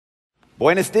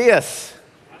Buenos dias.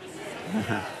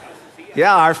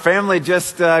 Yeah, our family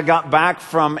just got back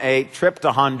from a trip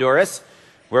to Honduras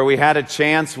where we had a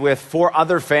chance with 4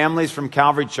 other families from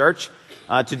Calvary Church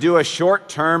to do a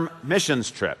short-term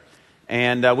missions trip.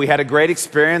 And we had a great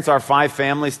experience, our 5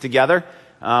 families together.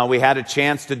 We had a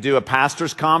chance to do a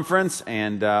pastor's conference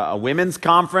and a women's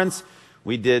conference.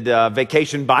 We did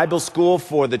vacation Bible school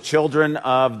for the children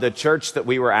of the church that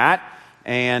we were at.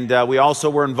 And we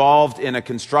also were involved in a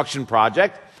construction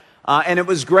project. And it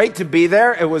was great to be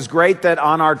there. It was great that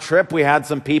on our trip we had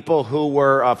some people who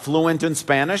were fluent in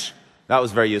Spanish. That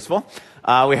was very useful.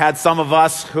 We had some of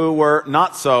us who were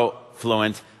not so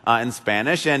fluent in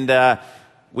Spanish. And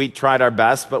we tried our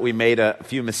best, but we made a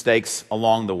few mistakes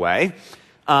along the way.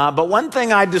 But one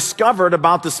thing I discovered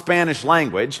about the Spanish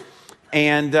language,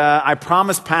 and I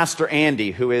promised Pastor Andy,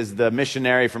 who is the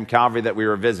missionary from Calvary that we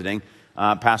were visiting,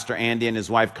 Pastor Andy and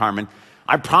his wife Carmen,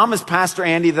 I promised Pastor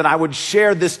Andy that I would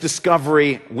share this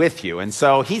discovery with you. And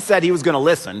so he said he was going to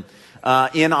listen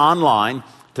in online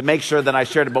to make sure that I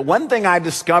shared it. But one thing I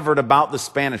discovered about the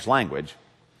Spanish language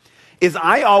is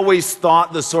I always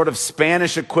thought the sort of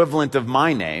Spanish equivalent of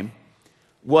my name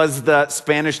was the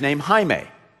Spanish name Jaime.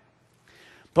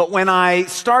 But when I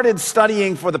started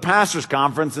studying for the pastor's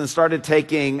conference and started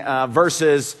taking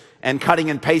verses and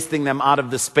cutting and pasting them out of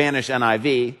the Spanish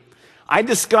NIV, I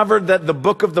discovered that the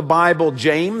book of the Bible,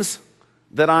 James,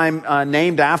 that I'm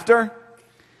named after,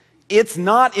 it's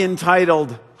not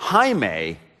entitled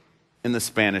Jaime in the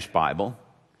Spanish Bible.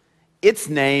 Its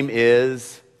name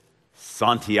is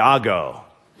Santiago.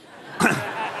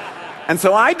 And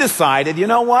so I decided, you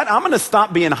know what? I'm going to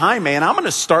stop being Jaime and I'm going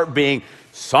to start being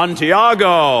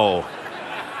Santiago.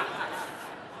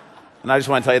 And I just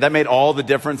want to tell you, that made all the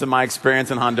difference in my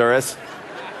experience in Honduras.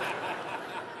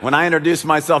 When I introduced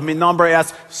myself, mi nombre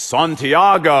es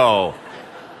Santiago.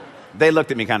 They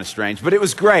looked at me kind of strange, but it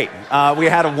was great. We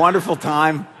had a wonderful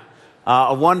time,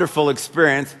 a wonderful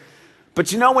experience.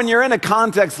 But you know, when you're in a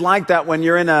context like that, when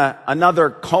you're in another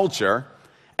culture,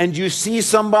 and you see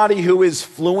somebody who is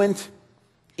fluent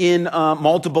in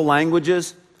multiple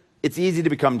languages, it's easy to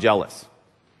become jealous.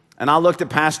 And I looked at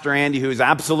Pastor Andy, who's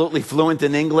absolutely fluent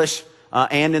in English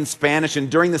and in Spanish,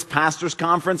 and during this pastor's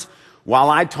conference,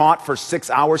 while I taught for 6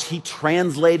 hours, he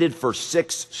translated for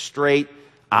 6 straight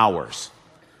hours,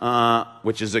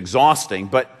 which is exhausting,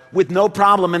 but with no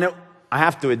problem. And I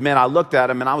have to admit, I looked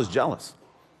at him and I was jealous.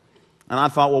 And I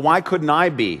thought, well, why couldn't I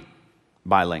be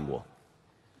bilingual?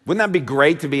 Wouldn't that be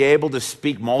great to be able to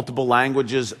speak multiple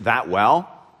languages that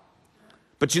well?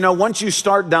 But you know, once you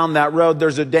start down that road,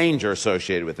 there's a danger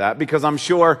associated with that, because I'm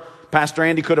sure Pastor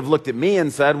Andy could have looked at me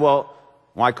and said, well,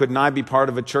 why couldn't I be part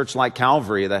of a church like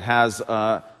Calvary that has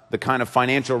the kind of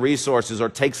financial resources or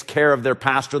takes care of their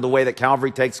pastor the way that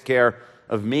Calvary takes care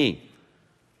of me?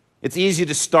 It's easy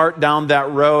to start down that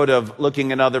road of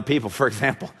looking at other people. For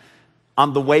example,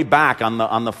 on the way back on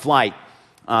the flight,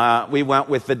 we went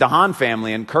with the DeHaan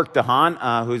family, and Kirk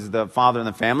DeHaan, who's the father in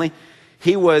the family,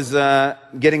 he was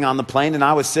getting on the plane, and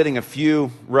I was sitting a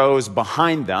few rows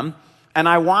behind them, and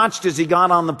I watched as he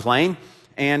got on the plane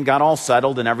and got all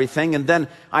settled and everything. And then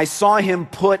I saw him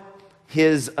put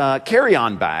his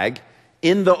carry-on bag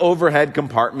in the overhead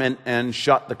compartment and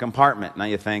shut the compartment. Now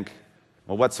you think,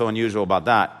 well, what's so unusual about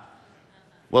that?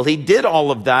 Well, he did all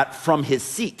of that from his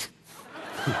seat.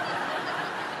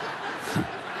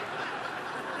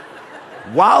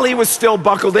 While he was still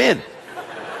buckled in.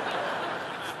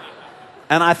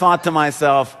 And I thought to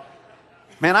myself,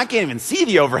 man, I can't even see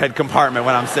the overhead compartment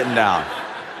when I'm sitting down.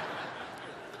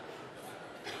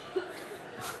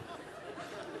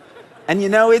 And you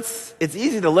know, it's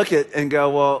easy to look at and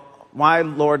go, well, why,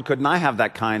 Lord, couldn't I have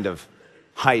that kind of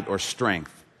height or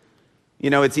strength? You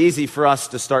know, it's easy for us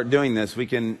to start doing this. We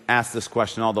can ask this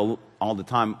question all the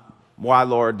time. Why,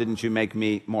 Lord, didn't you make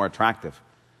me more attractive?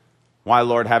 Why,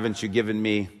 Lord, haven't you given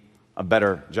me a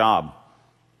better job?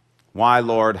 Why,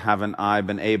 Lord, haven't I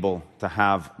been able to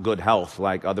have good health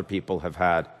like other people have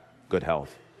had good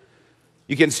health?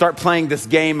 You can start playing this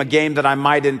game, a game that I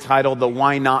might entitle the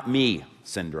why not me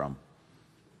syndrome.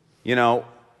 You know,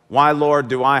 why, Lord,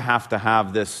 do I have to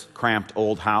have this cramped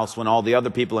old house when all the other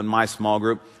people in my small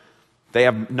group, they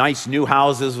have nice new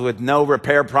houses with no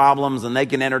repair problems and they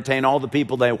can entertain all the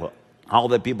people they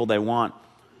want?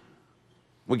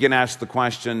 We can ask the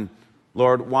question,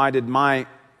 Lord, why did my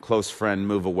close friend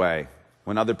move away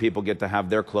when other people get to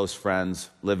have their close friends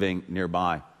living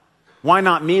nearby? Why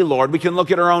not me, Lord? We can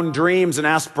look at our own dreams and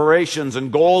aspirations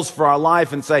and goals for our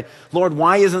life and say, Lord,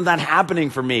 why isn't that happening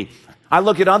for me? I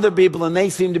look at other people and they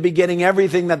seem to be getting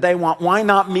everything that they want. Why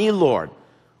not me, Lord?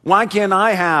 Why can't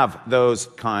I have those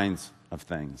kinds of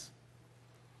things?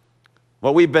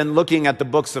 Well, we've been looking at the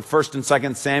books of 1st and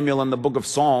 2nd Samuel and the book of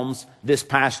Psalms this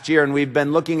past year, and we've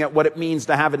been looking at what it means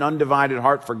to have an undivided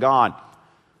heart for God.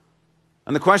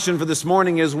 And the question for this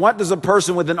morning is, what does a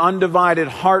person with an undivided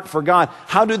heart for God,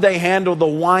 how do they handle the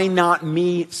why not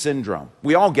me syndrome?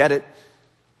 We all get it.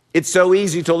 It's so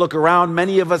easy to look around.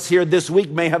 Many of us here this week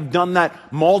may have done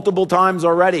that multiple times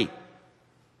already.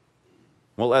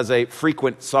 Well, as a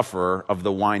frequent sufferer of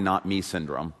the why not me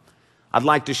syndrome, I'd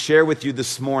like to share with you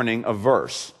this morning a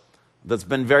verse that's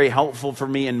been very helpful for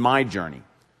me in my journey.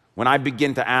 When I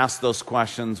begin to ask those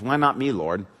questions, why not me,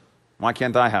 Lord? Why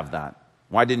can't I have that?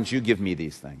 Why didn't you give me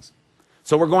these things?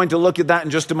 So we're going to look at that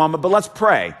in just a moment, but let's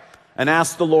pray and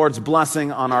ask the Lord's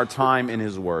blessing on our time in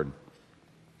His Word.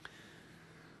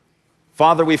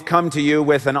 Father, we've come to you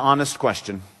with an honest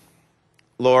question.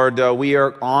 Lord, we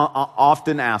are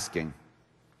often asking,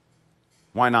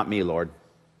 why not me, Lord?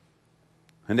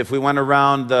 And if we went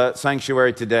around the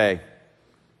sanctuary today,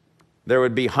 there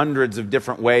would be hundreds of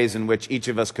different ways in which each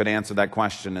of us could answer that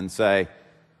question and say,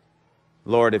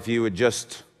 Lord, if you would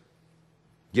just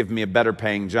give me a better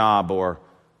paying job or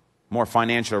more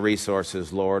financial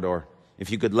resources, Lord, or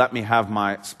if you could let me have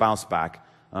my spouse back,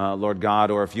 Lord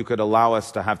God, or if you could allow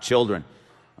us to have children,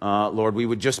 Lord, we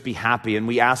would just be happy. And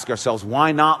we ask ourselves,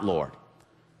 why not, Lord?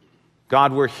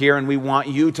 God, we're here and we want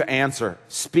you to answer.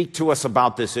 Speak to us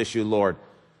about this issue, Lord.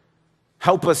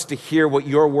 Help us to hear what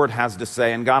your word has to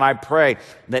say. And God, I pray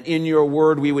that in your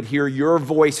word we would hear your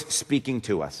voice speaking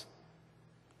to us.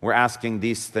 We're asking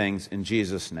these things in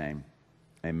Jesus' name.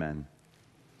 Amen.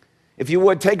 If you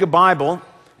would, take a Bible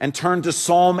and turn to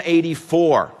Psalm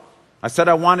 84. I said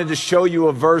I wanted to show you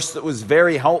a verse that was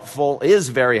very helpful, is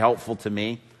very helpful to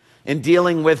me in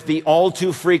dealing with the all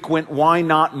too frequent why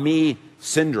not me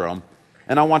syndrome.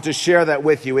 And I want to share that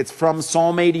with you. It's from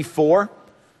Psalm 84.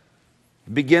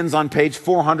 It begins on page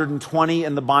 420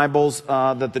 in the Bibles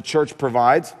that the church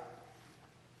provides.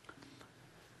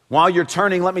 While you're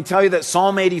turning, let me tell you that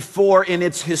Psalm 84 in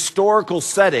its historical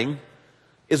setting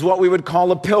is what we would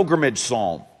call a pilgrimage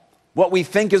psalm. What we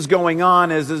think is going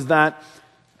on is that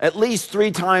at least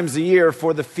 3 times a year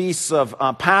for the feasts of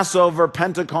Passover,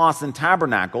 Pentecost, and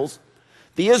Tabernacles,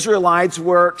 the Israelites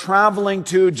were traveling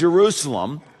to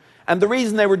Jerusalem. And the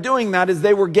reason they were doing that is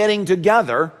they were getting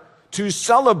together to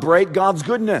celebrate God's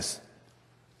goodness.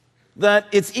 That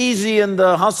it's easy in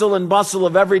the hustle and bustle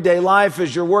of everyday life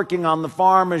as you're working on the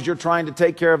farm, as you're trying to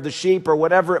take care of the sheep or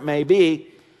whatever it may be,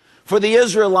 for the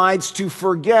Israelites to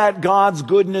forget God's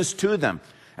goodness to them.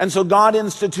 And so God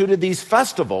instituted these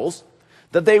festivals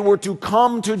that they were to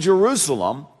come to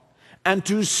Jerusalem and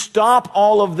to stop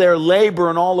all of their labor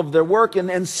and all of their work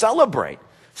and celebrate.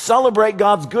 Celebrate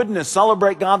God's goodness,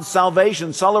 celebrate God's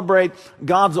salvation, celebrate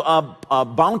God's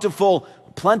bountiful,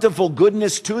 plentiful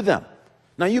goodness to them.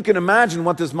 Now you can imagine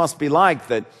what this must be like,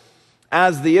 that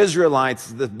as the Israelites,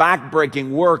 the backbreaking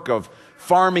work of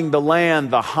farming the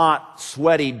land, the hot,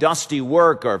 sweaty, dusty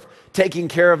work of taking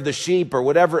care of the sheep or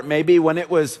whatever it may be, when it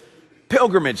was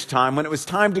pilgrimage time, when it was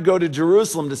time to go to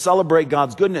Jerusalem to celebrate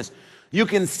God's goodness, you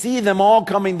can see them all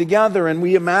coming together, and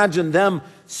we imagine them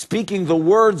speaking the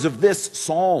words of this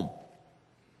psalm.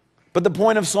 But the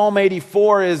point of Psalm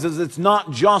 84 is it's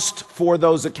not just for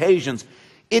those occasions.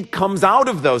 It comes out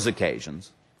of those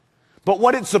occasions. But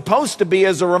what it's supposed to be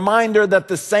is a reminder that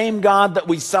the same God that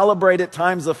we celebrate at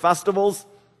times of festivals,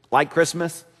 like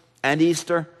Christmas and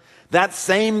Easter, that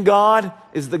same God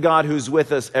is the God who's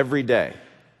with us every day,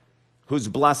 whose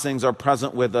blessings are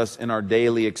present with us in our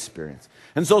daily experience.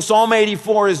 And so Psalm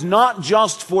 84 is not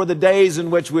just for the days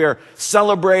in which we are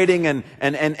celebrating and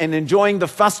enjoying the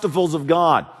festivals of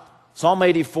God. Psalm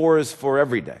 84 is for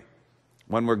every day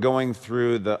when we're going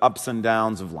through the ups and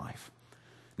downs of life.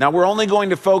 Now, we're only going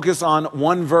to focus on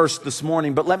one verse this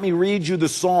morning, but let me read you the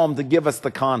psalm to give us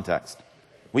the context.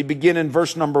 We begin in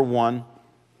verse number 1.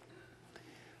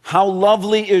 How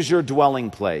lovely is your dwelling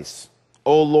place,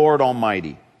 O Lord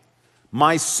Almighty.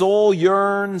 My soul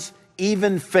yearns,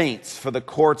 even faints, for the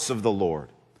courts of the Lord.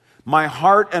 My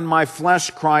heart and my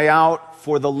flesh cry out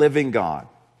for the living God.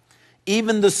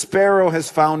 Even the sparrow has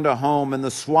found a home, and the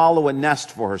swallow a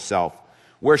nest for herself,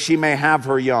 where she may have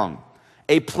her young.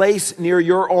 A place near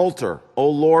your altar, O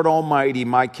Lord Almighty,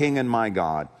 my King and my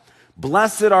God.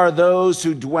 Blessed are those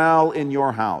who dwell in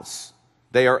your house.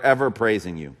 They are ever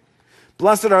praising you.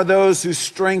 Blessed are those whose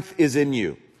strength is in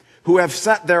you, who have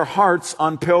set their hearts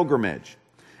on pilgrimage.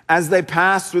 As they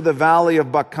pass through the valley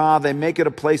of Baca, they make it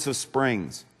a place of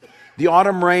springs. The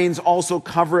autumn rains also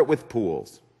cover it with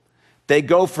pools. They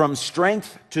go from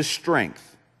strength to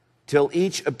strength, till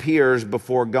each appears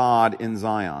before God in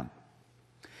Zion.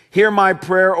 Hear my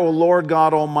prayer, O Lord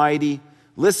God Almighty.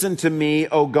 Listen to me,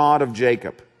 O God of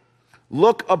Jacob.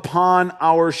 Look upon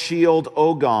our shield,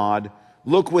 O God.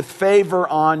 Look with favor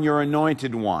on your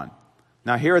anointed one.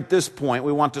 Now here at this point,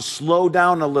 we want to slow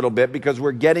down a little bit because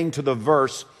we're getting to the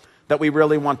verse that we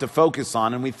really want to focus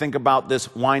on, and we think about this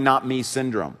why not me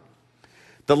syndrome.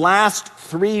 The last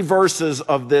 3 verses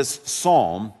of this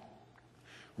psalm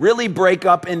really break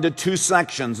up into 2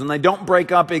 sections, and they don't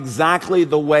break up exactly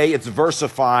the way it's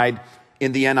versified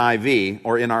in the NIV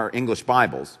or in our English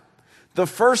Bibles. The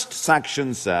first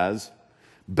section says,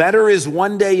 "Better is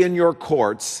one day in your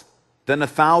courts than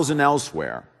 1,000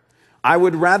 elsewhere. I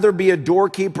would rather be a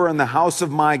doorkeeper in the house of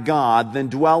my God than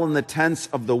dwell in the tents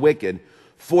of the wicked.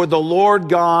 For the Lord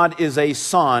God is a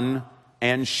sun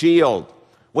and shield."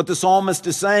 What the psalmist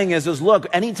is saying is look,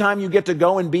 anytime you get to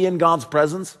go and be in God's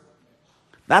presence,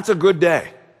 that's a good day.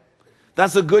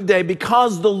 That's a good day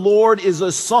because the Lord is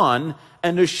a sun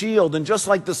and a shield. And just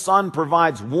like the sun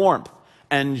provides warmth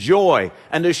and joy,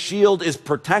 and a shield is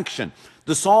protection,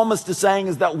 the psalmist is saying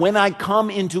is that when I come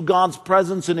into God's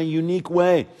presence in a unique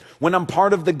way, when I'm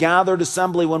part of the gathered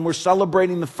assembly, when we're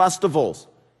celebrating the festivals,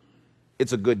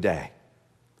 it's a good day.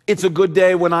 It's a good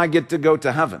day when I get to go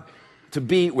to heaven, to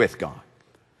be with God.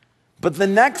 But the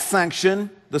next section,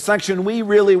 the section we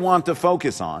really want to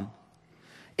focus on,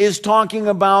 is talking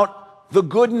about the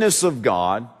goodness of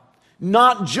God,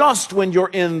 not just when you're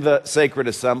in the sacred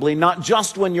assembly, not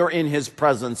just when you're in His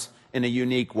presence in a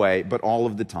unique way, but all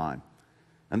of the time.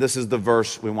 And this is the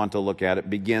verse we want to look at. It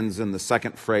begins in the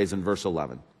second phrase in verse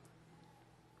 11.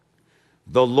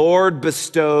 The Lord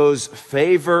bestows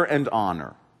favor and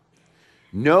honor.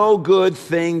 No good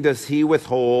thing does He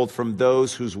withhold from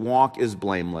those whose walk is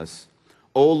blameless.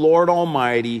 O Lord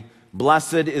Almighty,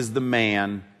 blessed is the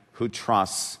man who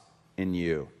trusts in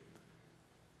you.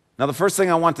 Now, the first thing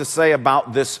I want to say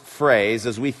about this phrase,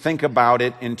 as we think about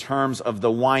it in terms of the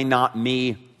why not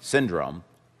me syndrome,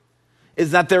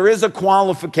 is that there is a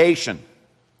qualification.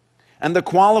 And the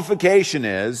qualification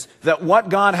is that what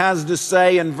God has to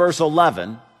say in verse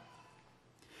 11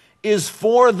 is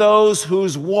for those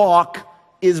whose walk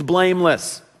is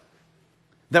blameless.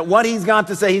 That what He's got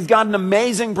to say, He's got an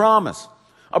amazing promise.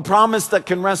 A promise that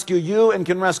can rescue you and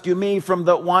can rescue me from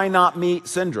the why not me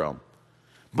syndrome.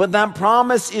 But that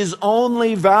promise is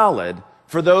only valid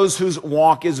for those whose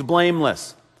walk is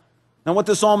blameless. Now, what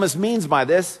the psalmist means by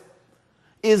this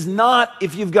is not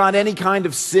if you've got any kind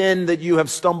of sin that you have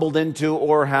stumbled into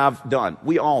or have done.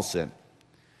 We all sin.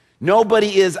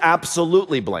 Nobody is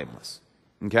absolutely blameless.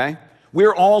 Okay?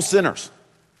 We're all sinners.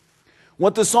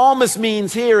 What the psalmist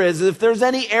means here is if there's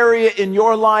any area in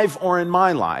your life or in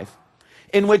my life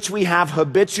in which we have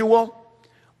habitual,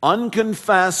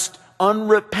 unconfessed,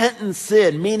 unrepentant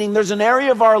sin, meaning there's an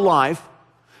area of our life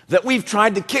that we've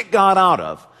tried to kick God out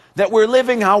of, that we're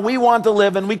living how we want to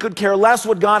live and we could care less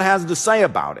what God has to say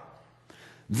about it,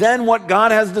 then what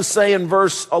God has to say in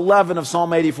verse 11 of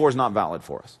Psalm 84 is not valid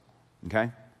for us. Okay?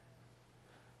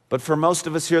 But for most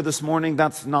of us here this morning,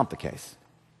 that's not the case.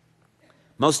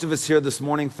 Most of us here this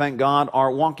morning, thank God,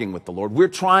 are walking with the Lord. We're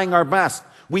trying our best.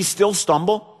 We still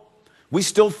stumble. We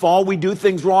still fall. We do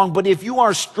things wrong. But if you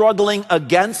are struggling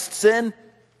against sin,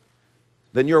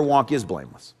 then your walk is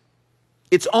blameless.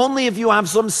 It's only if you have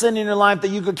some sin in your life that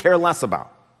you could care less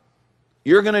about.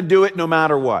 You're going to do it no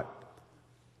matter what.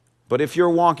 But if you're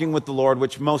walking with the Lord,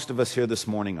 which most of us here this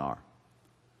morning are,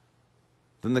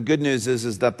 then the good news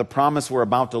is that the promise we're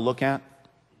about to look at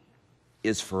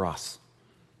is for us.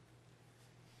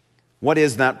 What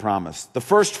is that promise? The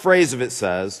first phrase of it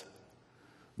says,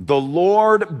 the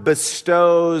Lord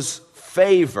bestows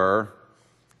favor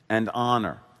and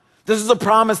honor. This is a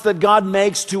promise that God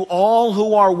makes to all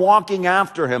who are walking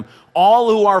after Him, all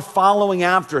who are following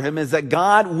after Him, is that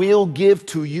God will give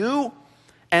to you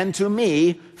and to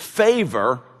me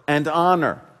favor and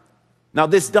honor. Now,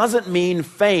 this doesn't mean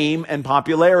fame and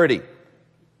popularity.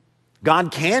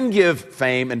 God can give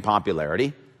fame and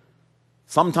popularity.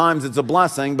 Sometimes it's a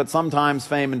blessing, but sometimes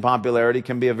fame and popularity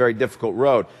can be a very difficult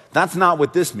road. That's not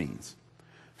what this means.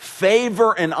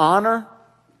 Favor and honor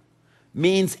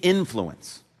means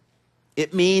influence.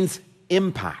 It means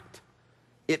impact.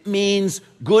 It means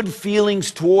good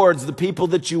feelings towards the people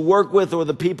that you work with or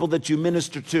the people that you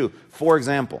minister to. For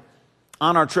example,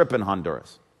 on our trip in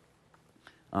Honduras,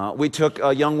 we took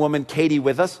a young woman, Katie,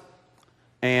 with us.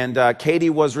 And Katie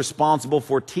was responsible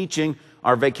for teaching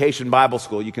our vacation Bible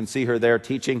school. You can see her there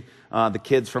teaching the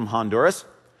kids from Honduras.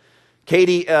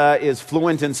 Katie is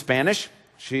fluent in Spanish.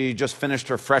 She just finished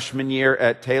her freshman year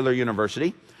at Taylor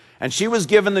University. And she was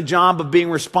given the job of being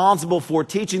responsible for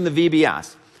teaching the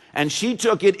VBS. And she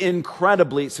took it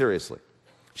incredibly seriously.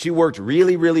 She worked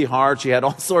really, really hard. She had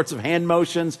all sorts of hand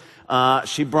motions.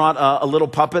 She brought a little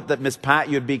puppet that Miss Pat,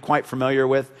 you'd be quite familiar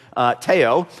with.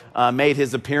 Teo made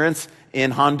his appearance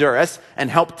in Honduras and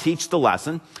helped teach the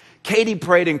lesson. Katie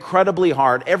prayed incredibly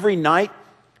hard. Every night,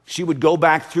 she would go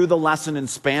back through the lesson in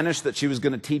Spanish that she was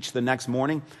going to teach the next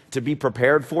morning to be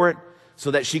prepared for it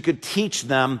so that she could teach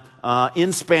them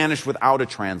in Spanish without a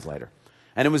translator.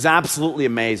 And it was absolutely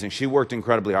amazing. She worked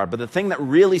incredibly hard. But the thing that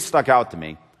really stuck out to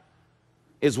me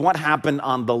is what happened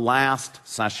on the last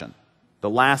session, the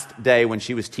last day when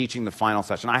she was teaching the final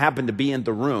session. I happened to be in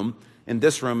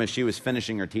this room, as she was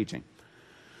finishing her teaching.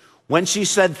 When she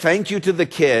said thank you to the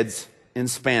kids in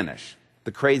Spanish,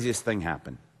 the craziest thing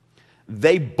happened.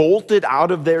 They bolted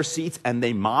out of their seats and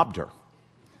they mobbed her.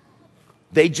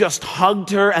 They just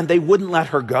hugged her and they wouldn't let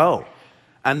her go.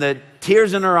 And the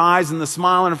tears in her eyes and the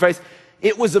smile on her face,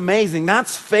 it was amazing.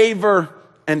 That's favor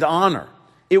and honor.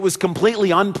 It was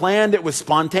completely unplanned. It was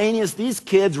spontaneous. These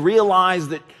kids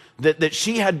realized that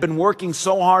she had been working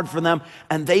so hard for them,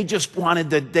 and they just wanted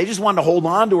to hold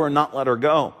on to her and not let her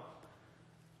go.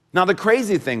 Now, the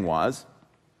crazy thing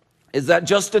is that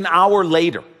just an hour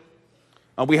later,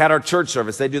 we had our church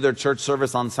service. They do their church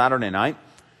service on Saturday night.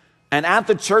 And at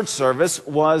the church service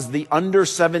was the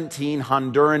under-17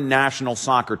 Honduran national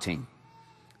soccer team.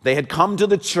 They had come to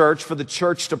the church for the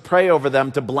church to pray over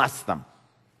them, to bless them.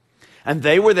 And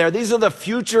they were there. These are the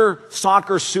future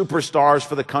soccer superstars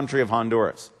for the country of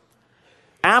Honduras.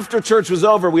 After church was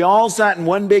over, we all sat in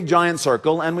one big giant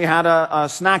circle and we had a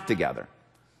snack together.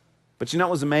 But you know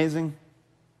what was amazing?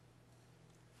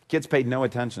 Kids paid no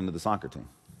attention to the soccer team.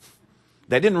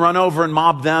 They didn't run over and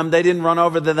mob them. They didn't run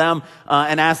over to them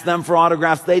and ask them for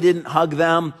autographs. They didn't hug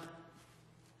them.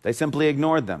 They simply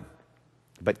ignored them.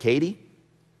 But Katie,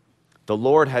 the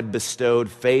Lord had bestowed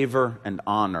favor and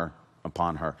honor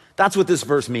upon her. That's what this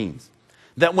verse means.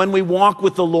 That when we walk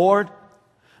with the Lord,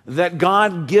 that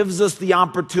God gives us the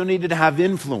opportunity to have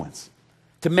influence,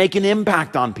 to make an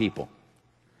impact on people.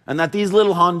 And that these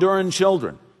little Honduran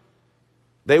children,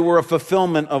 they were a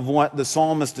fulfillment of what the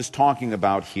psalmist is talking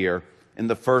about here in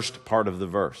the first part of the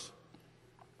verse.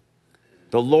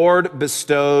 The Lord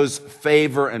bestows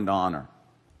favor and honor.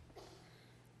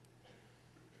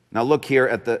 Now look here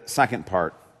at the second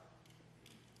part.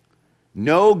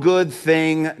 No good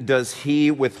thing does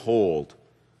he withhold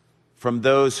from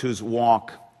those whose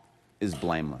walk is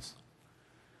blameless.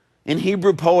 In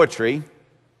Hebrew poetry,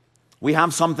 we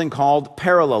have something called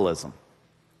parallelism.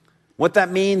 What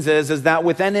that means is that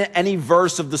within any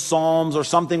verse of the Psalms or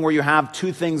something where you have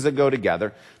two things that go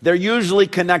together, they're usually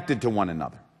connected to one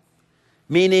another.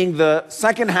 Meaning the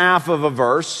second half of a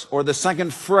verse or the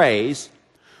second phrase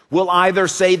will either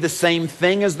say the same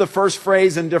thing as the first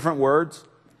phrase in different words.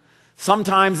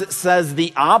 Sometimes it says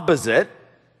the opposite,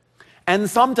 and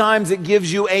sometimes it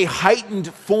gives you a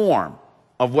heightened form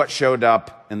of what showed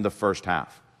up in the first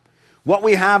half. What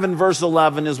we have in verse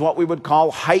 11 is what we would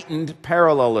call heightened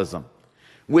parallelism,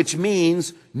 which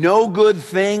means no good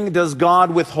thing does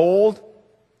God withhold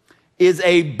is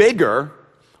a bigger,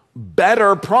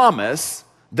 better promise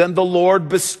than the Lord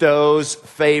bestows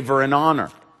favor and honor.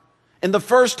 In the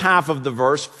first half of the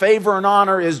verse, favor and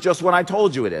honor is just what I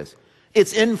told you it is.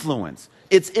 It's influence,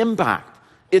 it's impact,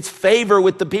 it's favor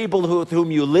with the people with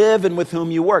whom you live and with whom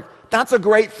you work. That's a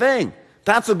great thing.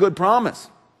 That's a good promise.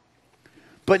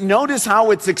 But notice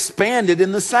how it's expanded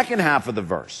in the second half of the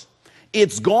verse.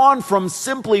 It's gone from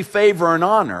simply favor and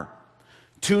honor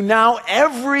to now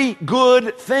every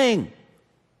good thing.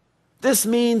 This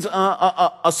means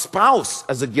a spouse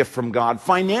as a gift from God,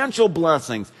 financial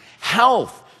blessings,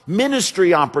 health,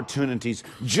 ministry opportunities,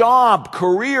 job,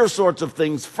 career sorts of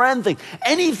things, friend things,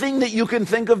 anything that you can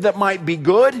think of that might be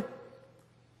good,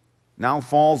 now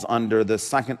falls under the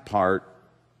second part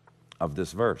of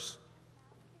this verse.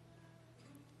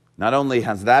 Not only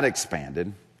has that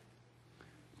expanded,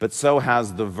 but so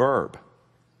has the verb.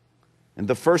 In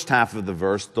the first half of the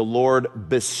verse, the Lord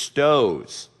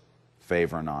bestows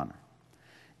favor and honor.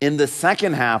 In the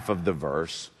second half of the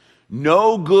verse,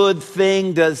 no good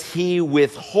thing does he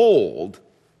withhold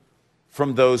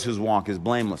from those whose walk is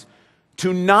blameless.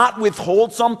 To not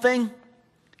withhold something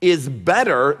is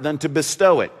better than to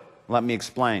bestow it. Let me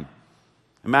explain.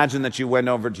 Imagine that you went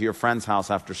over to your friend's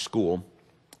house after school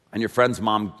and your friend's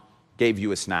mom gave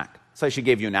you a snack. Say she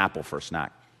gave you an apple for a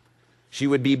snack. She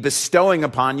would be bestowing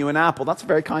upon you an apple. That's a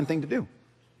very kind thing to do.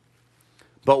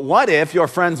 But what if your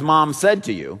friend's mom said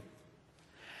to you,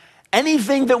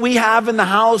 anything that we have in the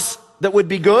house that would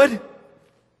be good,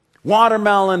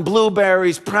 watermelon,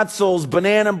 blueberries, pretzels,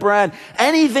 banana bread,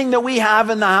 anything that we have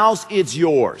in the house, it's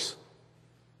yours.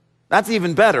 That's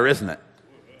even better, isn't it?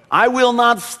 I will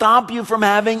not stop you from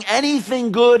having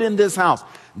anything good in this house.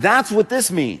 That's what this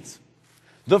means.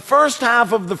 The first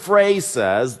half of the phrase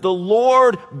says, the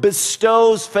Lord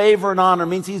bestows favor and honor. It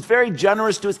means he's very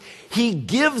generous to us. He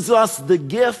gives us the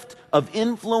gift of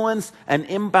influence and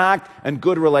impact and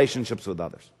good relationships with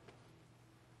others.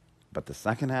 But the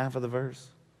second half of the verse,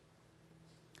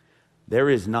 there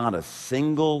is not a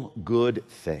single good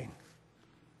thing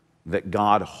that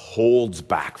God holds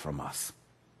back from us.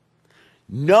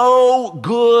 No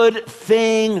good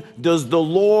thing does the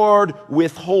Lord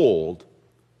withhold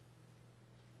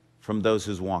from those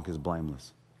whose walk is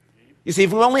blameless. You see,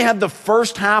 if we only had the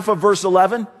first half of verse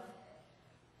 11,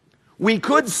 we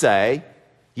could say,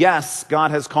 yes,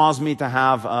 God has caused me to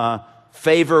have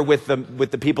favor with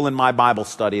the people in my Bible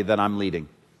study that I'm leading,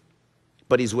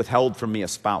 but he's withheld from me a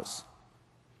spouse.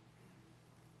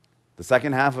 The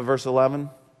second half of verse 11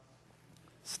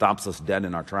 stops us dead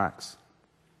in our tracks.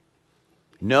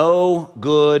 No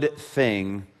good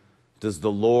thing does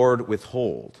the Lord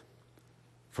withhold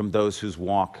from those whose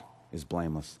walk is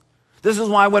blameless. This is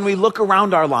why when we look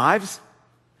around our lives,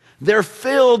 they're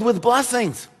filled with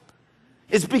blessings.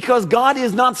 It's because God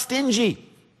is not stingy.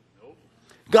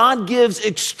 God gives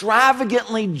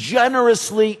extravagantly,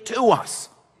 generously to us.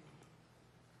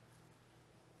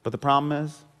 But the problem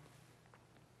is,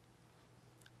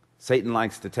 Satan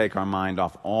likes to take our mind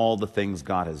off all the things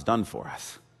God has done for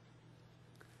us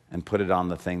and put it on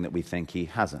the thing that we think he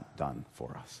hasn't done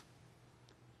for us.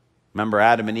 Remember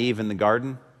Adam and Eve in the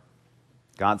garden?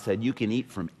 God said, you can eat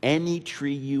from any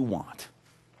tree you want,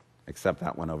 except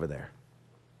that one over there.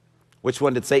 Which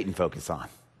one did Satan focus on?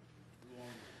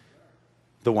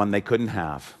 The one they couldn't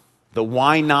have. The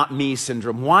why not me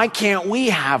syndrome. Why can't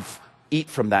we eat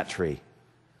from that tree?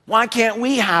 Why can't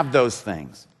we have those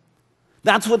things?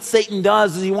 That's what Satan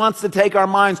does, is he wants to take our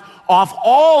minds off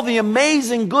all the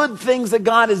amazing good things that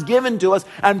God has given to us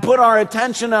and put our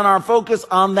attention and our focus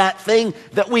on that thing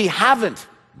that we haven't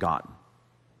gotten.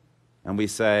 And we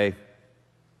say,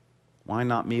 why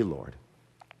not me, Lord?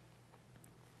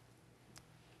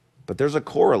 But there's a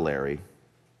corollary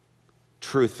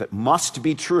truth that must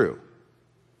be true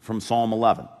from Psalm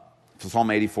 11, from Psalm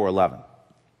 84:11.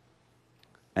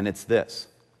 And it's this.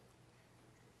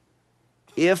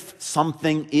 If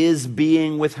something is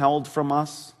being withheld from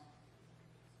us,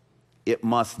 it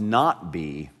must not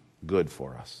be good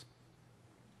for us.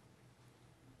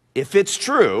 If it's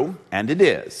true, and it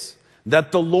is,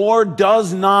 that the Lord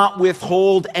does not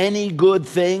withhold any good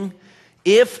thing,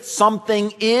 if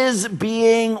something is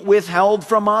being withheld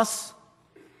from us,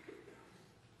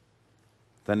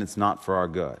 then it's not for our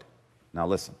good. Now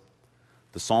listen,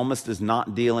 the psalmist is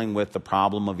not dealing with the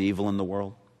problem of evil in the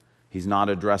world. He's not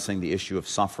addressing the issue of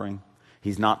suffering.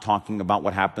 He's not talking about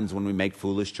what happens when we make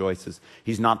foolish choices.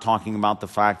 He's not talking about the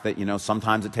fact that,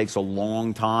 sometimes it takes a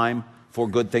long time for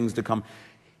good things to come.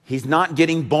 He's not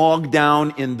getting bogged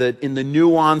down in the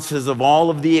nuances of all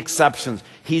of the exceptions.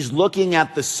 He's looking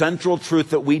at the central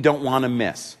truth that we don't want to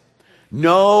miss.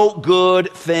 No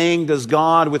good thing does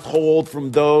God withhold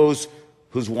from those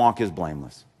whose walk is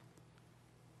blameless.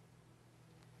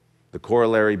 The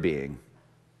corollary being,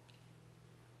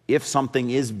 if something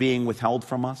is being withheld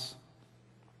from us,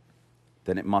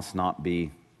 then it must not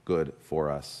be good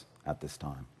for us at this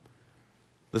time.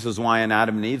 This is why in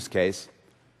Adam and Eve's case,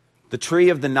 the tree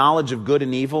of the knowledge of good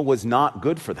and evil was not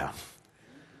good for them.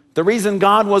 The reason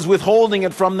God was withholding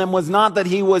it from them was not that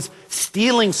he was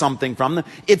stealing something from them.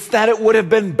 It's that it would have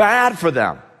been bad for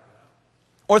them.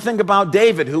 Or think about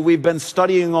David, who we've been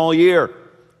studying all year.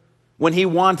 When he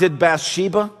wanted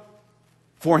Bathsheba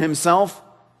for himself,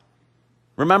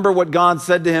 remember what God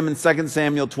said to him in 2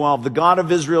 Samuel 12. The God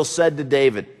of Israel said to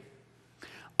David,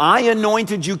 I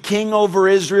anointed you king over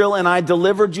Israel, and I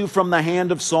delivered you from the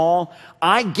hand of Saul.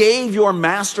 I gave your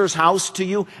master's house to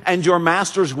you and your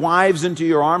master's wives into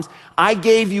your arms. I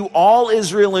gave you all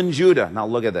Israel and Judah. Now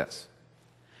look at this.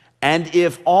 And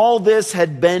if all this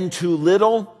had been too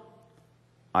little,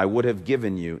 I would have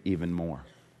given you even more.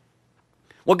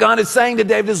 What God is saying to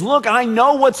David is, look, I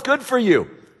know what's good for you.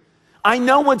 I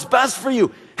know what's best for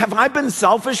you. Have I been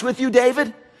selfish with you,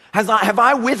 David? Have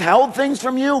I withheld things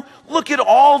from you? Look at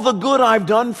all the good I've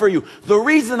done for you. The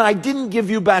reason I didn't give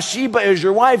you Bathsheba as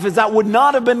your wife is that would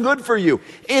not have been good for you.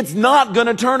 It's not going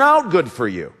to turn out good for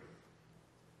you.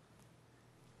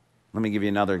 Let me give you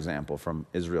another example from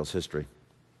Israel's history.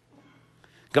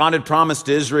 God had promised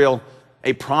Israel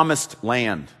a promised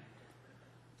land.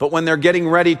 But when they're getting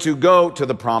ready to go to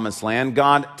the promised land,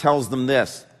 God tells them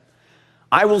this.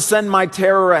 I will send my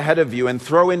terror ahead of you and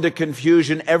throw into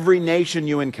confusion every nation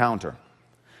you encounter.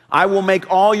 I will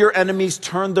make all your enemies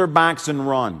turn their backs and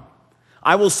run.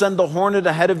 I will send the hornet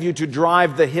ahead of you to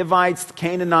drive the Hivites, the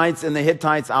Canaanites, and the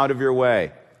Hittites out of your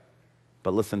way.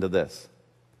 But listen to this.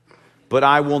 But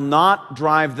I will not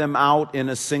drive them out in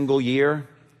a single year,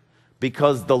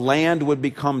 because the land would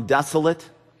become desolate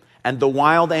and the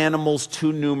wild animals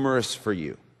too numerous for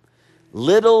you.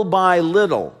 Little by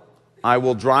little, I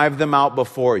will drive them out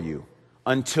before you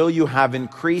until you have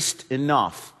increased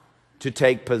enough to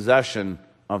take possession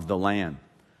of the land.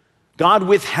 God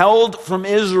withheld from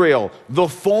Israel the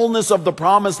fullness of the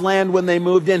promised land when they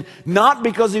moved in, not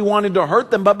because he wanted to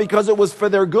hurt them, but because it was for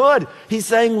their good. He's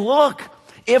saying, look,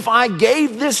 if I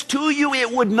gave this to you,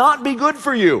 it would not be good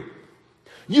for you.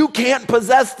 You can't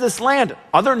possess this land.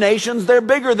 Other nations, they're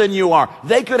bigger than you are.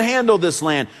 They could handle this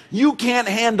land. You can't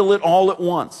handle it all at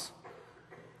once.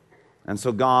 And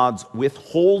so God's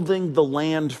withholding the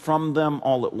land from them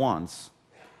all at once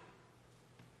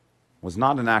was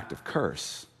not an act of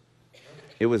curse.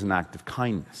 It was an act of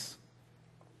kindness.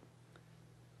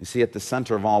 You see, at the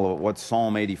center of all of it, what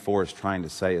Psalm 84 is trying to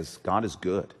say is God is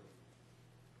good.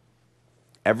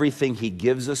 Everything he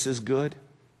gives us is good.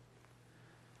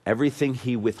 Everything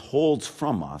he withholds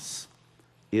from us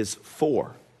is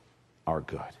for our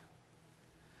good.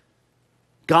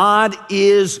 God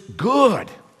is good.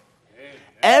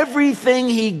 Everything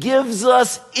he gives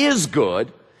us is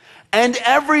good, and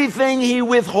everything he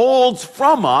withholds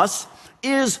from us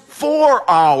is for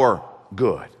our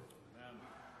good.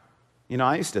 You know,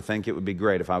 I used to think it would be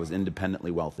great if I was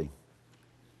independently wealthy.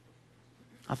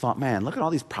 I thought, man, look at all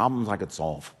these problems I could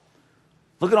solve.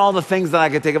 Look at all the things that I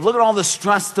could take of. Look at all the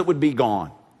stress that would be gone.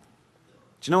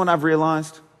 Do you know what I've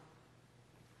realized?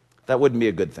 That wouldn't be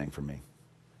a good thing for me.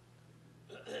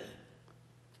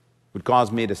 It would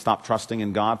cause me to stop trusting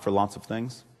in God for lots of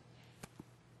things.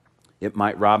 It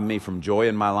might rob me from joy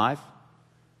in my life.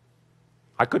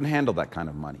 I couldn't handle that kind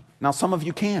of money. Now, some of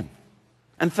you can.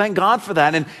 And thank God for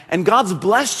that. And God's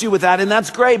blessed you with that, and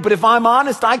that's great. But if I'm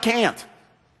honest, I can't.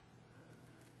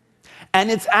 And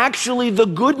it's actually the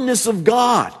goodness of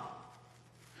God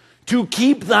to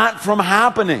keep that from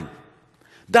happening.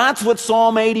 That's what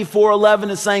Psalm 84:11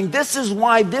 is saying. This is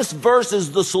why this verse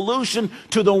is the solution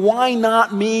to the why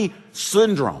not me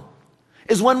syndrome.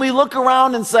 Is when we look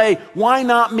around and say, why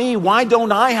not me? Why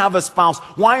don't I have a spouse?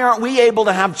 Why aren't we able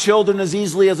to have children as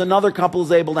easily as another couple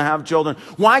is able to have children?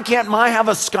 Why can't I have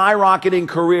a skyrocketing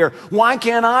career? Why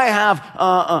can't I have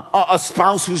a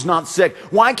spouse who's not sick?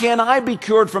 Why can't I be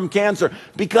cured from cancer?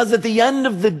 Because at the end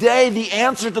of the day, the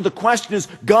answer to the question is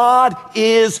God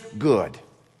is good.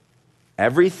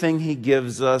 Everything he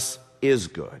gives us is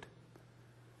good.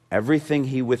 Everything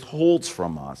he withholds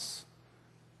from us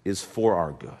is for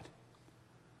our good.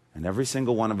 And every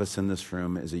single one of us in this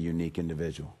room is a unique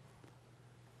individual.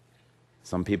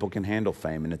 Some people can handle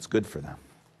fame, and it's good for them.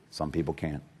 Some people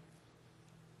can't.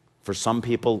 For some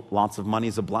people, lots of money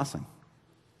is a blessing.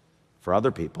 For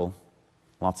other people,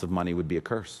 lots of money would be a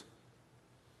curse.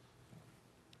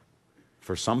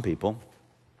 For some people,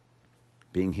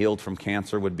 being healed from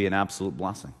cancer would be an absolute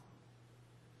blessing.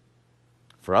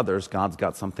 For others, God's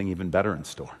got something even better in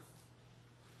store.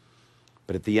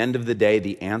 But at the end of the day,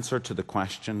 the answer to the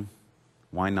question,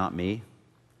 why not me?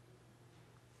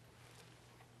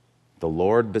 The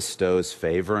Lord bestows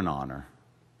favor and honor.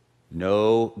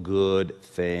 No good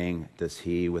thing does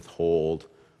he withhold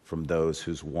from those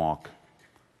whose walk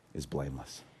is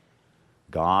blameless.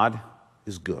 God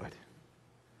is good.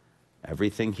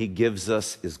 Everything he gives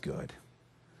us is good.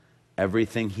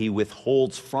 Everything he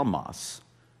withholds from us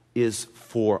is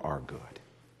for our good.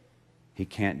 He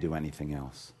can't do anything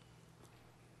else.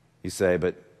 You say,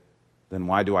 but then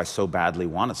why do I so badly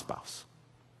want a spouse?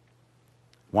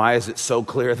 Why is it so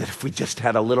clear that if we just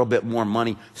had a little bit more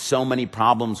money, so many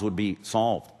problems would be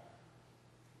solved?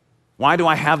 Why do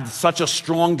I have such a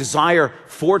strong desire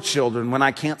for children when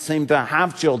I can't seem to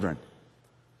have children?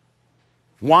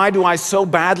 Why do I so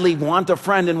badly want a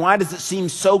friend, and why does it seem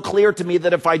so clear to me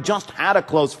that if I just had a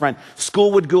close friend,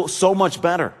 school would go so much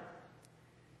better?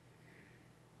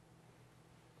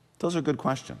 Those are good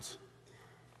questions.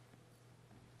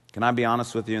 Can I be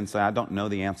honest with you and say I don't know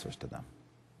the answers to them?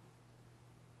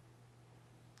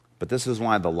 But this is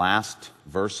why the last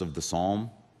verse of the psalm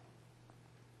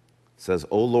says,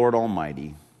 O Lord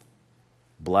Almighty,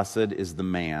 blessed is the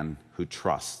man who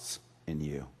trusts in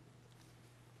you.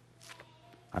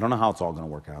 I don't know how it's all going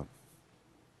to work out.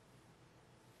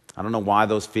 I don't know why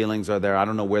those feelings are there. I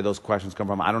don't know where those questions come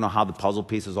from. I don't know how the puzzle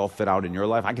pieces all fit out in your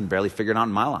life. I can barely figure it out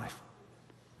in my life.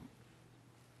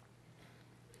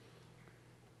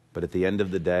 But at the end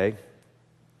of the day,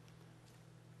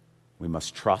 we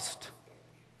must trust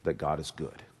that God is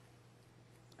good.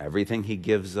 Everything he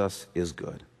gives us is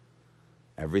good.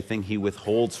 everything he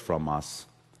withholds from us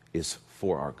is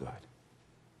for our good.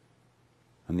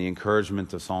 And the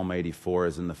encouragement of Psalm 84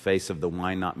 is in the face of the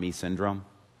why not me syndrome,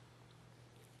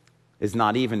 is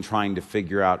not even trying to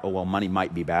figure out, oh, well, money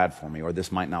might be bad for me, or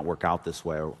this might not work out this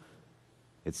way.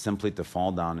 It's simply to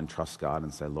fall down and trust God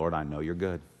and say, Lord, I know you're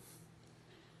good.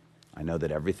 I know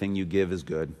that everything you give is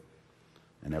good,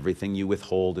 and everything you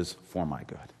withhold is for my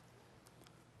good.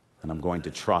 And I'm going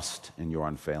to trust in your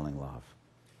unfailing love.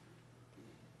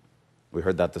 We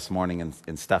heard that this morning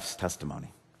in Steph's testimony.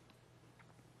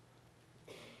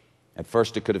 At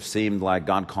first, it could have seemed like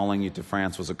God calling you to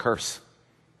France was a curse.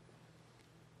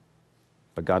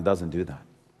 But God doesn't do that.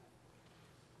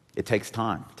 It takes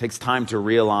time. It takes time to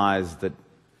realize that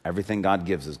everything God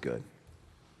gives is good.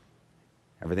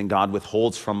 Everything God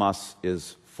withholds from us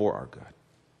is for our good.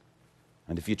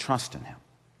 And if you trust in him,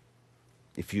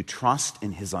 if you trust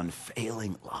in his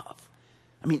unfailing love,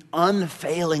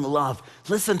 unfailing love.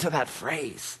 Listen to that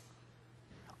phrase.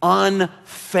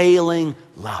 Unfailing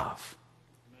love.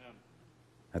 Amen.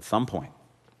 At some point,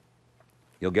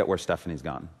 you'll get where Stephanie's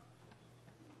gotten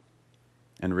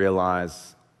and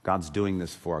realize God's doing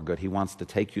this for our good. He wants to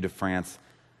take you to France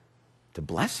to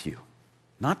bless you,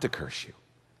 not to curse you.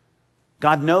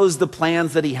 God knows the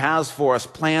plans that he has for us,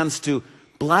 plans to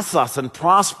bless us and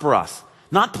prosper us,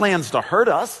 not plans to hurt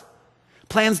us,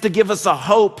 plans to give us a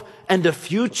hope and a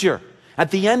future. At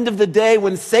the end of the day,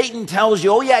 when Satan tells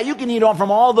you, oh yeah, you can eat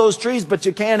from all those trees, but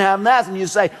you can't have that, and you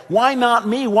say, why not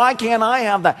me? Why can't I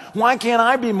have that? Why can't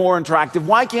I be more attractive?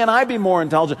 Why can't I be more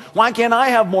intelligent? Why can't I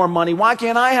have more money? Why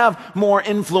can't I have more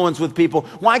influence with people?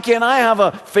 Why can't I have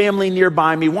a family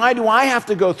nearby me? Why do I have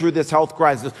to go through this health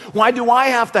crisis? Why do I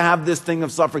have to have this thing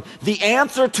of suffering? The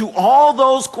answer to all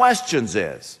those questions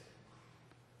is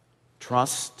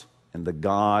trust in the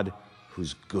God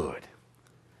who's good.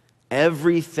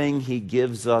 Everything he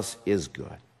gives us is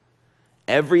good.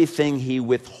 Everything he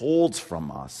withholds from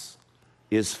us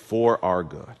is for our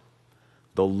good.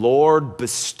 The Lord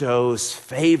bestows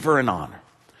favor and honor.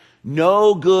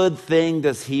 No good thing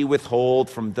does he withhold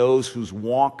from those whose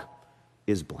walk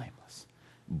is blameless.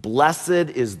 Blessed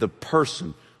is the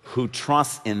person who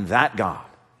trusts in that God.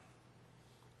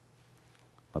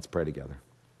 Let's pray together.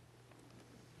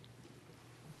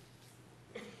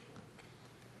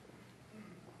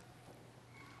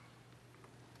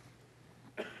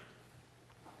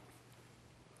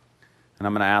 And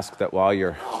I'm going to ask that while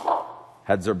your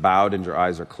heads are bowed and your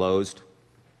eyes are closed,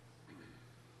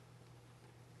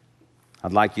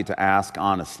 I'd like you to ask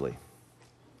honestly,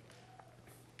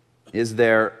 is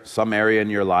there some area in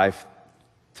your life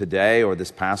today or this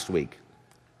past week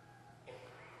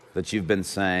that you've been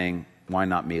saying, why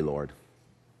not me, Lord?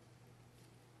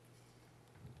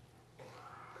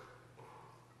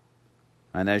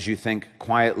 And as you think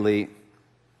quietly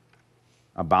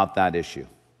about that issue,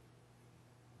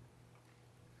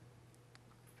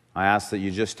 I ask that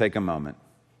you just take a moment,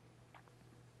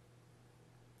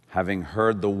 having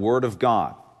heard the word of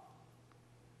God,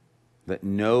 that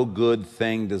no good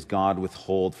thing does God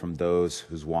withhold from those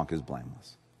whose walk is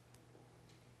blameless.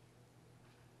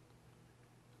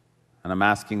 And I'm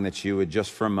asking that you would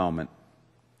just for a moment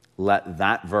let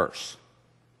that verse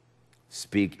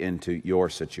speak into your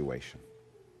situation.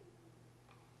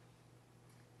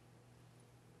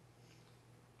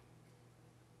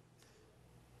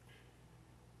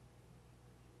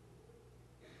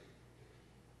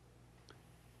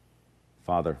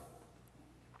 Father,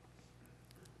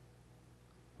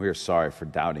 we are sorry for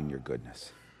doubting your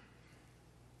goodness.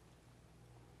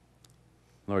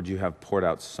 Lord, you have poured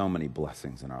out so many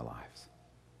blessings in our lives.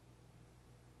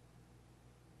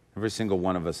 Every single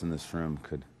one of us in this room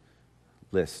could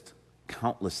list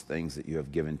countless things that you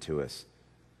have given to us.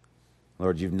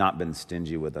 Lord, you've not been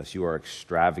stingy with us. You are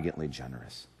extravagantly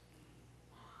generous.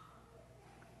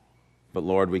 But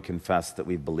Lord, we confess that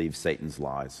we've believed Satan's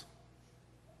lies,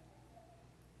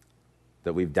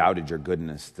 that we've doubted your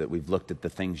goodness, that we've looked at the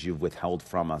things you've withheld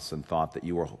from us and thought that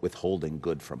you were withholding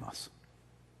good from us.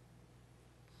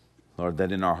 Lord,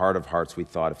 that in our heart of hearts we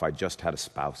thought, if I just had a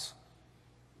spouse,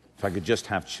 if I could just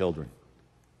have children,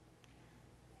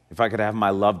 if I could have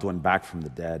my loved one back from the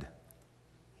dead,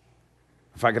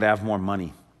 if I could have more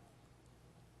money,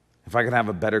 if I could have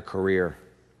a better career,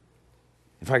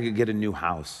 if I could get a new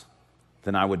house,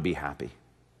 then I would be happy.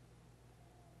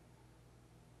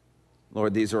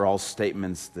 Lord, these are all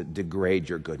statements that degrade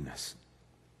your goodness.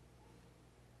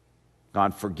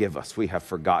 God, forgive us. We have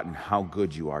forgotten how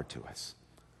good you are to us.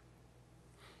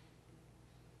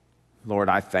 Lord,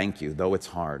 I thank you, though it's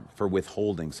hard, for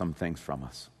withholding some things from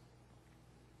us.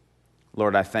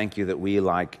 Lord, I thank you that we,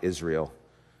 like Israel,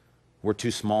 we're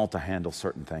too small to handle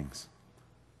certain things.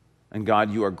 And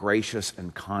God, you are gracious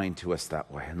and kind to us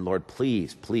that way. And Lord,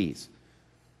 please, please,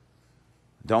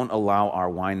 don't allow our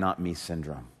why not me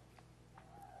syndrome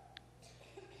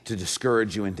to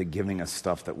discourage you into giving us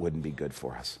stuff that wouldn't be good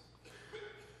for us.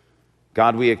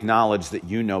 God, we acknowledge that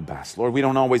you know best. Lord, we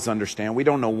don't always understand. We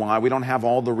don't know why. We don't have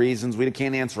all the reasons. We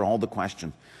can't answer all the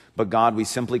questions. But God, we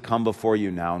simply come before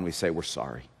you now and we say we're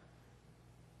sorry.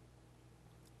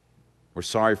 We're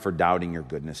sorry for doubting your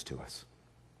goodness to us.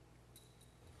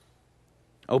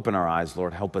 Open our eyes,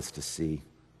 Lord. Help us to see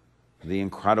the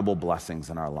incredible blessings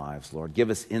in our lives, Lord. Give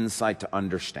us insight to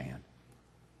understand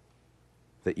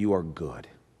that you are good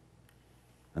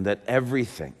and that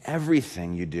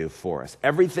everything you do for us,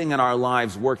 everything in our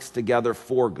lives works together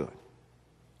for good.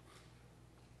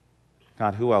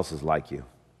 God, who else is like you?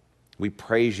 We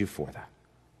praise you for that.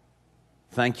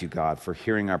 Thank you, God, for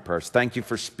hearing our prayers. Thank you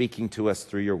for speaking to us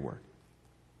through your word.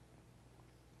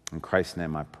 In Christ's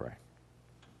name I pray.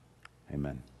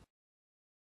 Amen.